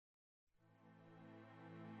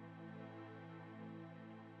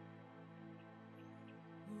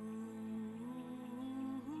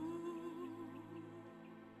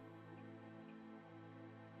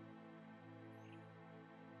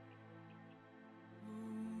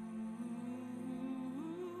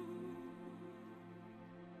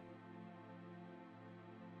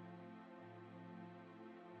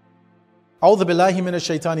أعوذ بالله من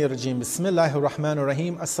الشيطان الرجيم. بسم الله الرحمن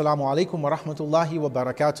الرحيم. Assalamu alaikum wa rahmatullahi wa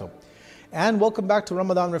barakatuh. And welcome back to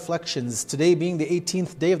Ramadan Reflections. Today being the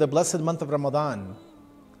 18th day of the blessed month of Ramadan.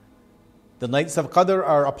 The nights of Qadr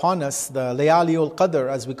are upon us, the Layaliul Qadr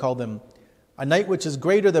as we call them. A night which is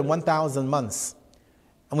greater than 1,000 months.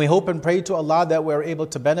 And we hope and pray to Allah that we're able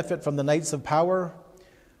to benefit from the nights of power,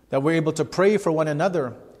 that we're able to pray for one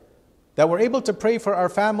another, that we're able to pray for our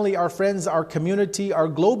family, our friends, our community, our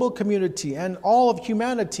global community, and all of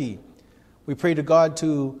humanity. We pray to God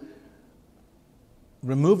to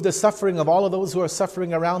remove the suffering of all of those who are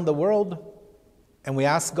suffering around the world. And we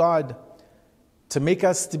ask God to make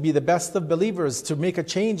us to be the best of believers, to make a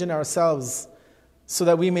change in ourselves so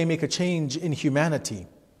that we may make a change in humanity.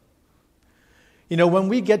 You know, when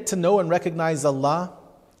we get to know and recognize Allah,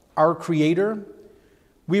 our Creator,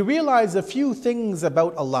 we realize a few things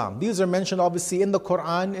about Allah. These are mentioned obviously in the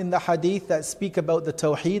Quran, in the Hadith that speak about the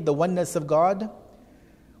Tawheed, the oneness of God.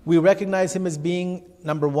 We recognize Him as being,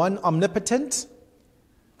 number one, omnipotent.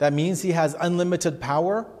 That means He has unlimited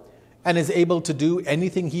power and is able to do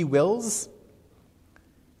anything He wills.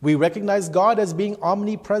 We recognize God as being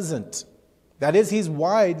omnipresent. That is, He's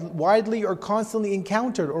widely or constantly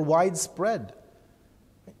encountered or widespread.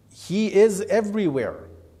 He is everywhere.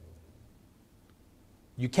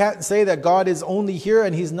 You can't say that God is only here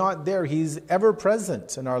and He's not there. He's ever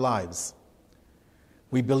present in our lives.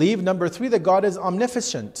 We believe, number three, that God is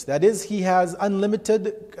omniscient. That is, He has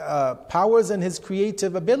unlimited powers in His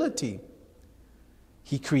creative ability.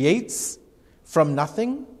 He creates from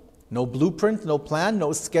nothing, no blueprint, no plan,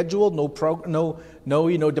 no schedule,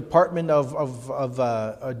 no department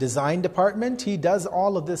of design department. He does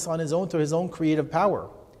all of this on His own through His own creative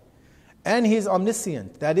power. And He is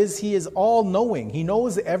omniscient. That is, He is all-knowing. He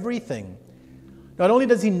knows everything. Not only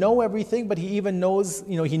does He know everything, but He even knows,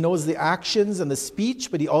 He knows the actions and the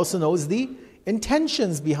speech, but He also knows the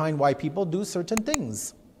intentions behind why people do certain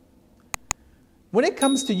things. When it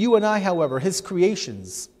comes to you and I, however, His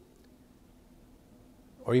creations,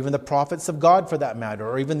 or even the prophets of God for that matter,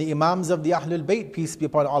 or even the Imams of the Ahlul Bayt, peace be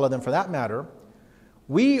upon all of them for that matter,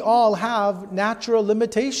 we all have natural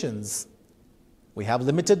limitations. We have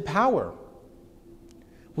limited power.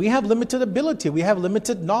 We have limited ability. We have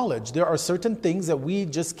limited knowledge. There are certain things that we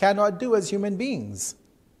just cannot do as human beings.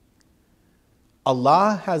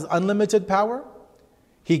 Allah has unlimited power.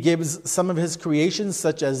 He gives some of His creations,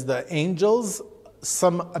 such as the angels,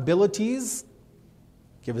 some abilities.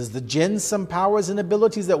 Gives the jinn some powers and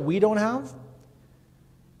abilities that we don't have.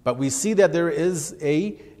 But we see that there is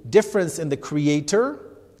a difference in the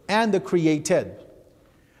creator and the created.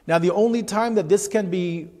 Now, the only time that this can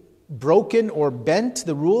be broken or bent,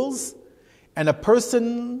 the rules, and a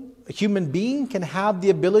person, a human being, can have the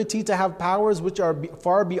ability to have powers which are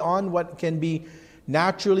far beyond what can be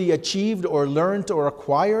naturally achieved or learned or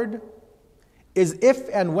acquired, is if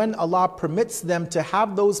and when Allah permits them to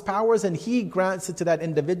have those powers and He grants it to that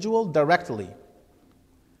individual directly.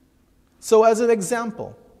 So as an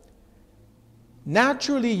example,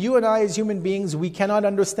 naturally you and I as human beings, we cannot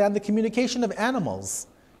understand the communication of animals.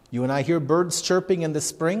 You and I hear birds chirping in the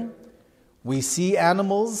spring. We see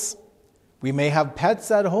animals. We may have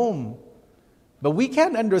pets at home. But we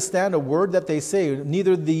can't understand a word that they say.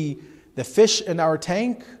 Neither the fish in our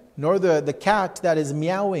tank nor the cat that is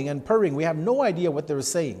meowing and purring. We have no idea what they're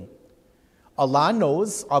saying. Allah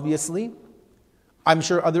knows, obviously. I'm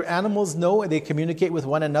sure other animals know and they communicate with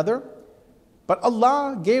one another. But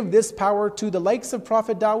Allah gave this power to the likes of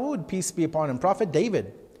Prophet Dawood, peace be upon him, Prophet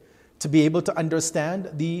David, to be able to understand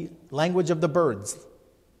the language of the birds.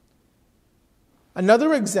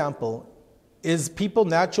 Another example is people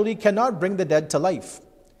naturally cannot bring the dead to life.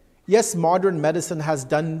 Yes, modern medicine has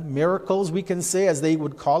done miracles, we can say, as they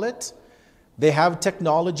would call it. They have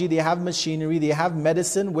technology, they have machinery, they have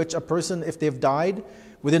medicine, which a person, if they've died,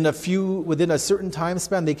 within a certain time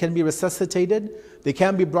span, they can be resuscitated, they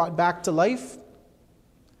can be brought back to life.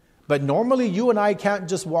 But normally you and I can't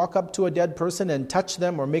just walk up to a dead person and touch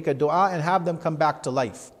them or make a dua and have them come back to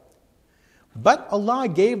life. But Allah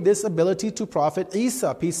gave this ability to Prophet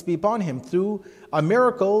Isa, peace be upon him, through a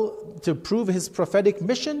miracle to prove his prophetic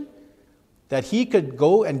mission, that he could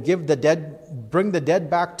go and bring the dead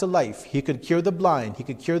back to life. He could cure the blind, he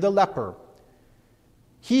could cure the leper.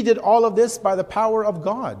 He did all of this by the power of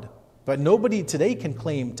God. But nobody today can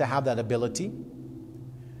claim to have that ability.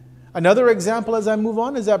 Another example as I move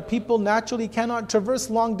on is that people naturally cannot traverse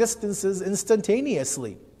long distances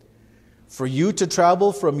instantaneously. For you to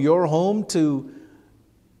travel from your home to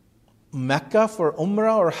Mecca for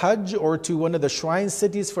Umrah or Hajj or to one of the shrine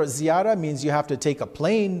cities for Ziyarah means you have to take a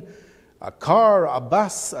plane, a car, a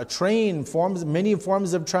bus, a train, many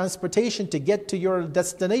forms of transportation to get to your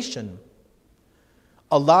destination.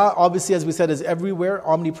 Allah, obviously, as we said, is everywhere,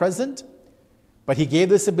 omnipresent. But He gave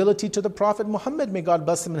this ability to the Prophet Muhammad, may God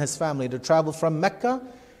bless him and his family, to travel from Mecca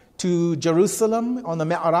to Jerusalem on the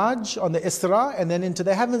Mi'raj, on the Isra, and then into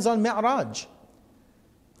the heavens on Mi'raj.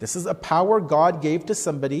 This is a power God gave to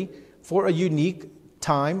somebody for a unique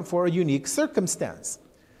time, for a unique circumstance.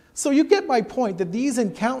 So you get my point that these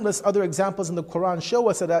and countless other examples in the Quran show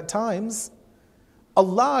us that at times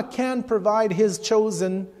Allah can provide His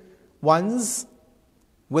chosen ones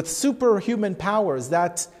with superhuman powers,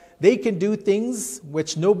 that they can do things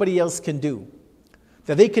which nobody else can do.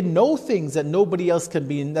 That they can know things that nobody else can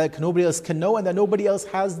be, that nobody else can know, and that nobody else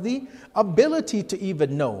has the ability to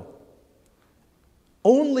even know.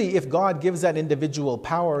 Only if God gives that individual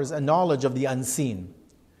powers and knowledge of the unseen.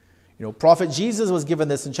 Prophet Jesus was given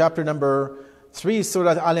this in chapter number 3,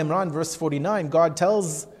 Surah Al-Imran, verse 49. God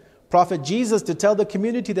tells Prophet Jesus to tell the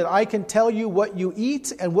community that I can tell you what you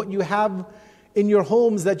eat and what you have in your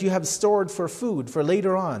homes that you have stored for food, for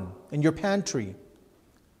later on, in your pantry.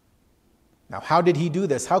 Now, how did He do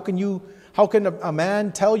this? How can a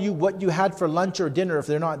man tell you what you had for lunch or dinner if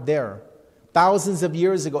they're not there? Thousands of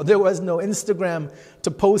years ago, there was no Instagram to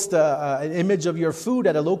post an image of your food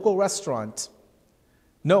at a local restaurant.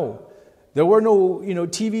 No, there were no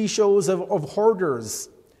TV shows of hoarders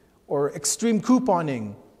or extreme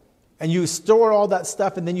couponing, and you store all that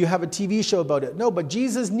stuff and then you have a TV show about it. No, but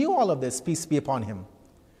Jesus knew all of this, peace be upon Him.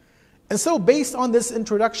 And so based on this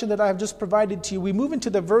introduction that I have just provided to you, we move into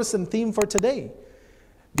the verse and theme for today.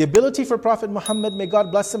 The ability for Prophet Muhammad, may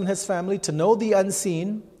God bless him and his family, to know the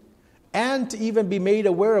unseen and to even be made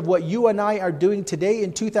aware of what you and I are doing today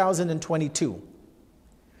in 2022.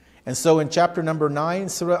 And so in chapter number 9,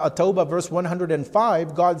 Surah At-Tawbah, verse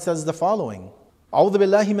 105, God says the following. أعوذ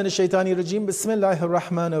بالله من الشيطان الرجيم بسم الله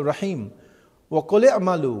الرحمن الرحيم وقل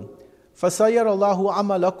اعملوا فسيرى الله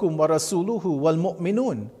عملكم ورسوله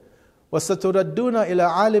والمؤمنون وستردون إلى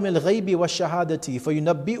عالم الغيب والشهادة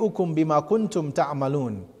فينبئكم بما كنتم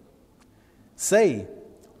تعملون. Say,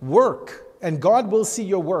 work, and God will see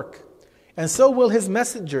your work, and so will His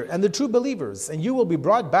messenger and the true believers, and you will be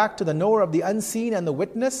brought back to the knower of the unseen and the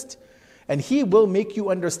witnessed, and He will make you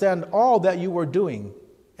understand all that you were doing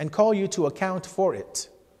and call you to account for it.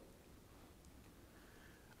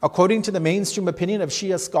 According to the mainstream opinion of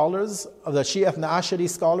Shia scholars, of the Shia Ithna Ashari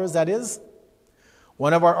scholars, that is,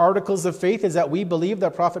 one of our articles of faith is that we believe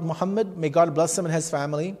that Prophet Muhammad, may God bless him and his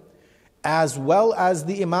family, as well as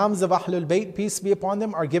the Imams of Ahlul Bayt, peace be upon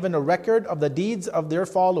them, are given a record of the deeds of their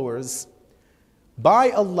followers by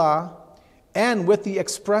Allah and with the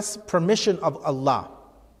express permission of Allah,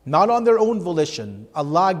 not on their own volition.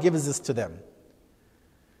 Allah gives this to them.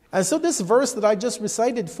 And so this verse that I just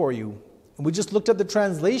recited for you, and we just looked at the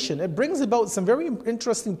translation, it brings about some very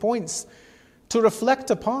interesting points to reflect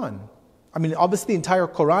upon. I mean, obviously the entire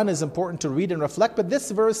Quran is important to read and reflect, but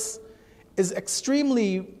this verse is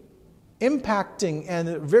extremely impacting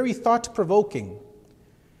and very thought-provoking.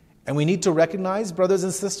 And we need to recognize, brothers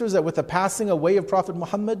and sisters, that with the passing away of Prophet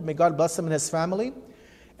Muhammad, may God bless him and his family,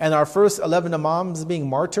 and our first 11 Imams being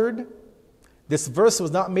martyred, this verse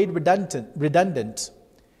was not made redundant.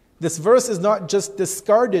 This verse is not just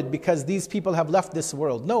discarded because these people have left this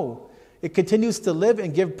world. No, it continues to live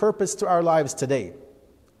and give purpose to our lives today.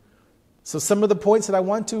 So some of the points that I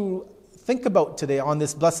want to think about today on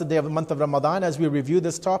this blessed day of the month of Ramadan as we review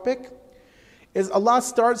this topic is Allah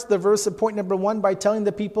starts the verse at point number 1 by telling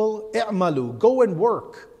the people, "I'malu," go and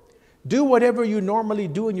work. Do whatever you normally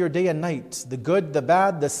do in your day and night. The good, the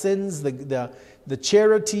bad, the sins, the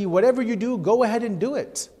charity, whatever you do, go ahead and do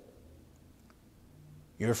it.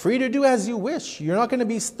 You're free to do as you wish. You're not going to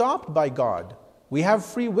be stopped by God. We have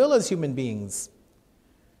free will as human beings.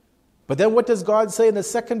 But then what does God say in the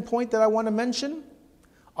second point that I want to mention?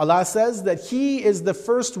 Allah says that He is the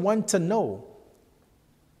first one to know.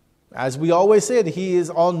 As we always say, that He is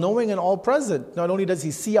all-knowing and all-present. Not only does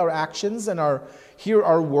He see our actions and hear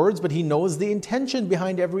our words, but He knows the intention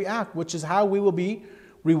behind every act, which is how we will be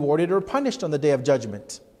rewarded or punished on the Day of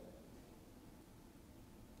Judgment.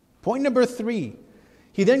 Point number 3.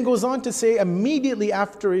 He then goes on to say, immediately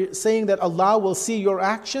after saying that Allah will see your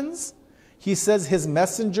actions, He says His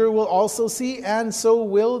messenger will also see, and so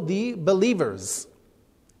will the believers.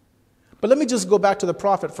 But let me just go back to the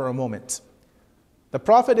Prophet for a moment. The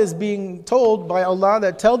Prophet is being told by Allah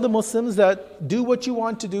that tell the Muslims that do what you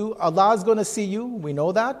want to do. Allah is going to see you. We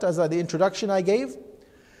know that as the introduction I gave.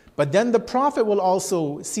 But then the Prophet will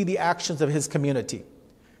also see the actions of his community.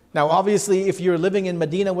 Now obviously if you're living in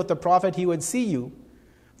Medina with the Prophet, he would see you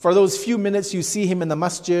for those few minutes you see him in the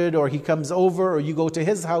masjid, or he comes over, or you go to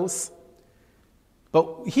his house.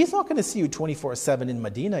 But he's not going to see you 24/7 in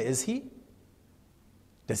Medina, is he?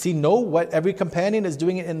 Does he know what every companion is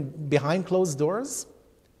doing behind closed doors?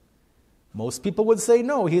 Most people would say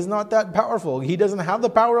no, he's not that powerful. He doesn't have the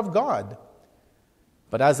power of God.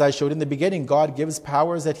 But as I showed in the beginning, God gives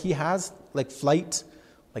powers that he has, like flight,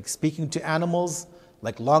 like speaking to animals,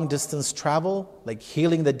 like long distance travel, like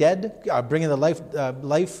healing the dead, bringing the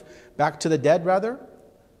life back to the dead rather,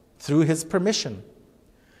 through his permission.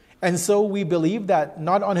 And so we believe that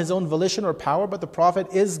not on his own volition or power, but the Prophet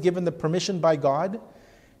is given the permission by God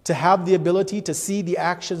to have the ability to see the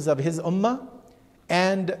actions of his ummah,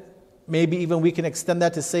 and maybe even we can extend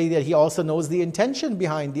that to say that he also knows the intention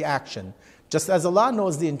behind the action, just as Allah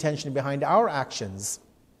knows the intention behind our actions.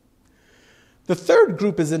 The third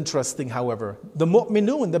group is interesting, however, the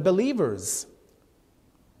mu'minun, the believers.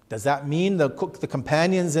 Does that mean the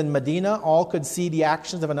companions in Medina all could see the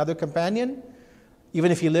actions of another companion?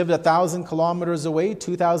 Even if he lived 1,000 kilometers away,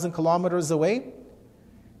 2,000 kilometers away?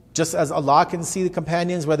 Just as Allah can see the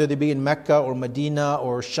companions, whether they be in Mecca or Medina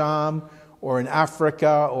or Sham or in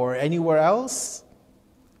Africa or anywhere else?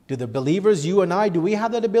 Do the believers, you and I, do we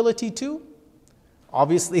have that ability too?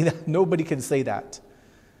 Obviously, nobody can say that.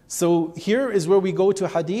 So here is where we go to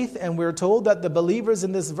hadith, and we're told that the believers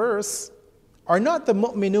in this verse are not the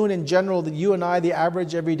mu'minun in general, that you and I, the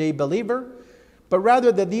average everyday believer, but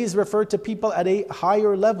rather that these refer to people at a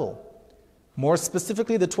higher level. More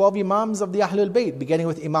specifically, the 12 Imams of the Ahlul Bayt, beginning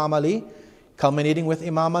with Imam Ali, culminating with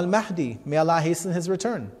Imam al-Mahdi. May Allah hasten his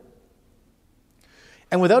return.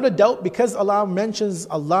 And without a doubt, because Allah mentions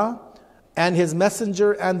Allah and His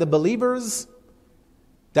Messenger and the believers,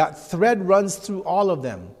 that thread runs through all of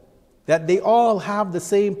them, that they all have the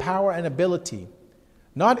same power and ability,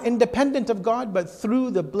 not independent of God, but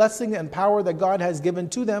through the blessing and power that God has given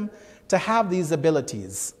to them to have these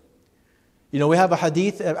abilities. You know, we have a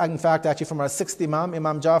hadith, in fact, actually from our sixth Imam,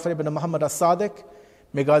 Imam Ja'far ibn Muhammad as-Sadiq,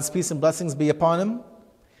 may God's peace and blessings be upon him,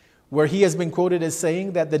 where he has been quoted as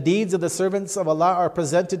saying that the deeds of the servants of Allah are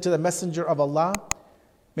presented to the Messenger of Allah,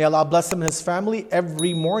 may Allah bless him and his family,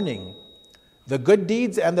 every morning, the good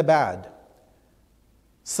deeds and the bad.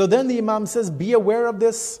 So then the Imam says, be aware of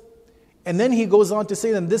this. And then he goes on to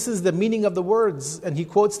say, and this is the meaning of the words, and he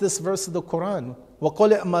quotes this verse of the Quran,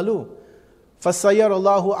 وَقُلِ اعْمَلُوا فَسَيَرَ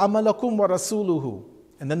اللَّهُ عَمَلَكُمْ وَرَسُولُهُ.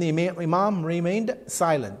 And then the Imam remained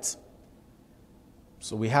silent.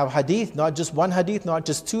 So we have hadith, not just one hadith, not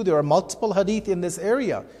just two, there are multiple hadith in this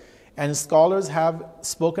area. And scholars have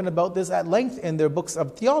spoken about this at length in their books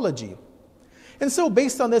of theology. And so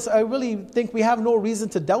based on this, I really think we have no reason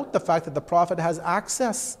to doubt the fact that the Prophet has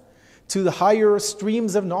access to the higher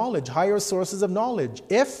streams of knowledge, higher sources of knowledge,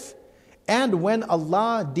 if and when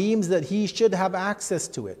Allah deems that he should have access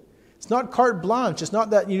to it. It's not carte blanche. It's not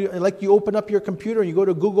that you open up your computer and you go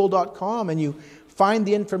to google.com and you find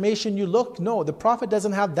the information you look. No, the Prophet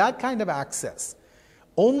doesn't have that kind of access.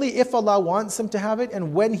 Only if Allah wants him to have it,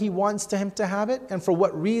 and when he wants him to have it, and for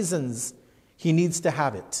what reasons he needs to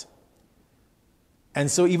have it. And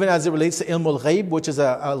so even as it relates to ilmul ghaib, which is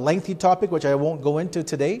a lengthy topic which I won't go into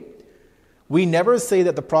today, we never say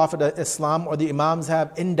that the Prophet of Islam or the Imams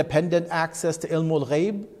have independent access to ilmul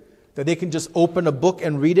ghaib, that they can just open a book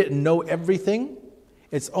and read it and know everything.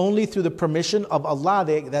 It's only through the permission of Allah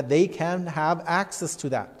that they can have access to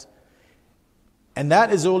that. And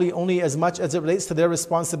that is only as much as it relates to their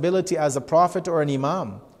responsibility as a prophet or an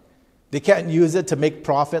imam. They can't use it to make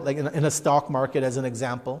profit, like in a stock market as an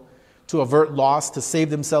example, to avert loss, to save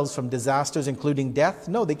themselves from disasters, including death.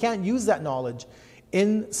 No, they can't use that knowledge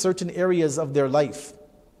in certain areas of their life.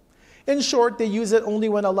 In short, they use it only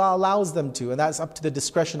when Allah allows them to, and that's up to the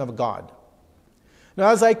discretion of God. Now,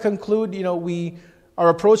 as I conclude, we are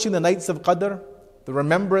approaching the nights of Qadr, the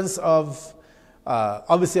remembrance of,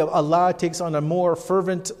 obviously, Allah takes on a more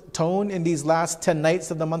fervent tone in these last 10 nights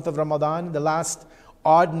of the month of Ramadan, the last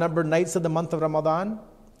odd numbered nights of the month of Ramadan.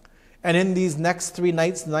 And in these next 3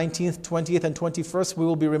 nights, the 19th, 20th, and 21st, we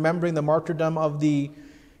will be remembering the martyrdom of the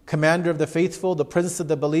commander of the faithful, the prince of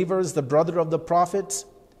the believers, the brother of the Prophet,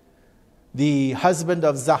 the husband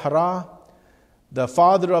of Zahra, the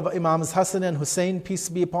father of Imams Hassan and Hussein, peace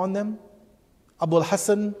be upon them, Abu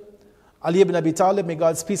al-Hassan, Ali ibn Abi Talib, may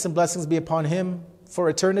God's peace and blessings be upon him for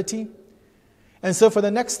eternity. And so for the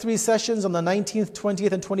next 3 sessions on the 19th,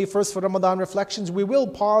 20th, and 21st for Ramadan Reflections, we will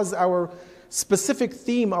pause our specific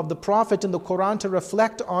theme of the Prophet in the Quran to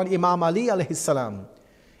reflect on Imam Ali alayhi salam,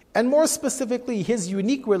 and more specifically his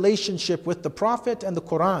unique relationship with the Prophet and the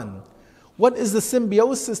Quran. What is the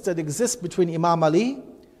symbiosis that exists between Imam Ali,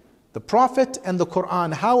 the Prophet, and the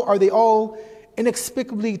Quran? How are they all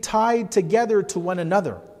inexplicably tied together to one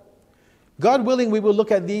another. God willing, we will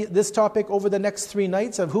look at this topic over the next 3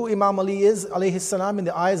 nights of who Imam Ali is, alayhi salam, in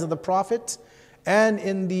the eyes of the Prophet and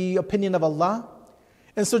in the opinion of Allah.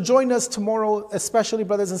 And so join us tomorrow, especially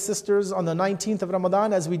brothers and sisters, on the 19th of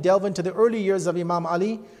Ramadan as we delve into the early years of Imam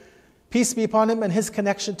Ali, peace be upon him, and his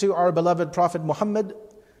connection to our beloved Prophet Muhammad.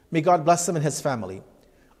 May God bless him and his family.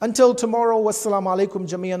 Until tomorrow, wassalamu alaikum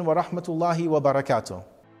jami'an wa rahmatullahi wa barakatuh.